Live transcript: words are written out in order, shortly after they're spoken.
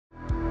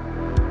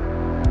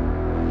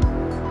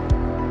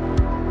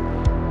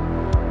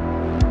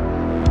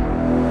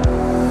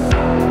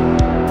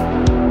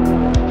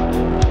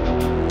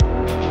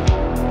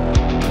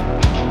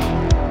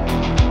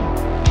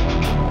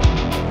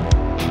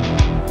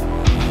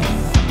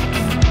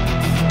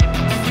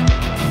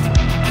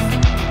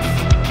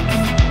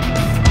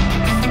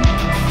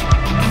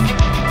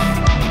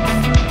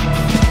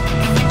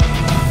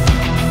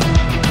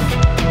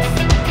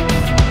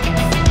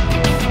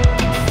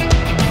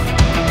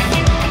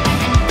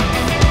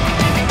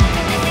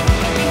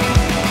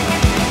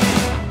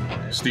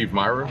Steve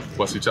Myra,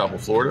 Wesley Chapel,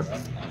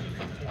 Florida.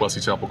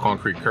 Wesley Chapel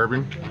Concrete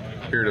Curbing,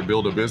 here to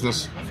build a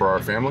business for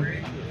our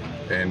family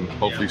and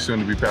hopefully soon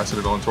to be passing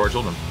it on to our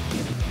children.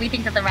 We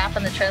think that the wrap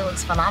on the trailer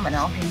looks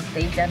phenomenal.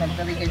 They've done a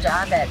really good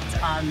job at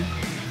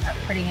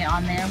putting it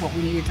on there, what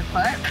we needed to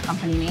put,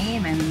 company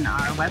name and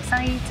our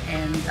website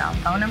and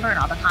phone number and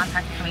all the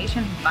contact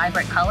information,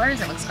 vibrant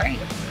colors. It looks great.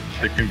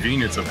 The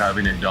convenience of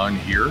having it done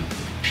here,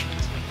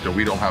 that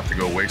we don't have to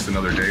go waste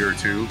another day or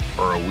two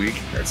or a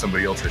week at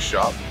somebody else's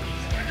shop,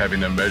 having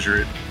them measure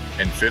it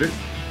and fit it,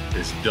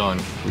 is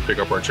done. We pick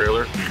up our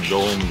trailer,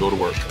 go in and go to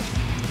work.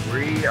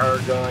 We are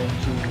going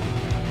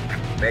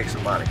to make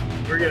some money.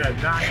 We're gonna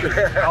knock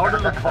it out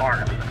of the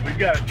park. We've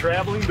got a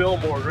traveling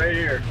billboard right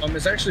here.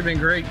 It's actually been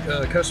great.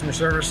 Customer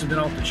service has been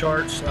off the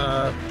charts.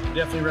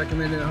 Definitely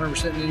recommend it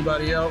 100% to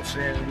anybody else,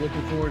 and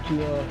looking forward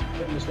to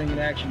putting this thing in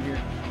action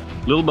here.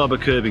 Lil Bubba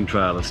curbing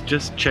trailers,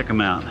 just check them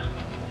out.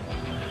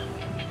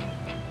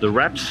 The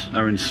wraps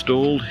are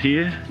installed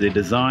here, they're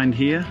designed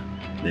here,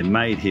 they're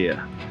made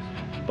here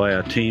by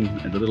our team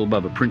at the Lil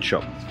Bubba print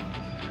shop.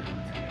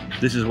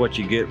 This is what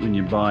you get when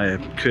you buy a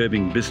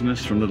curbing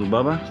business from Lil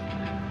Bubba.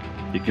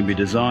 It can be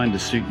designed to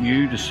suit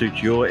you, to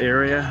suit your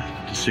area,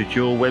 to suit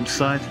your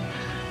website,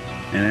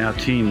 and our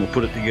team will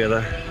put it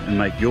together and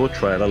make your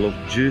trailer look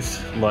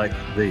just like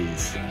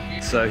these.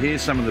 So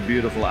here's some of the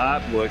beautiful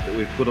artwork that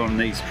we've put on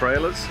these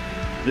trailers.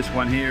 This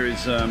one here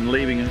is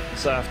leaving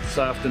this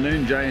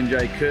afternoon,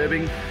 J&J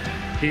Curbing,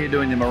 here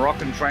doing the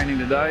Moroccan training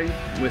today.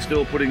 We're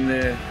still putting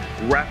their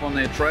wrap on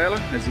their trailer,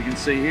 as you can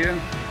see here.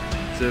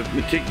 It's a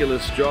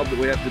meticulous job that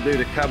we have to do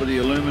to cover the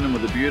aluminum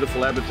with a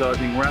beautiful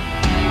advertising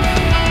wrap.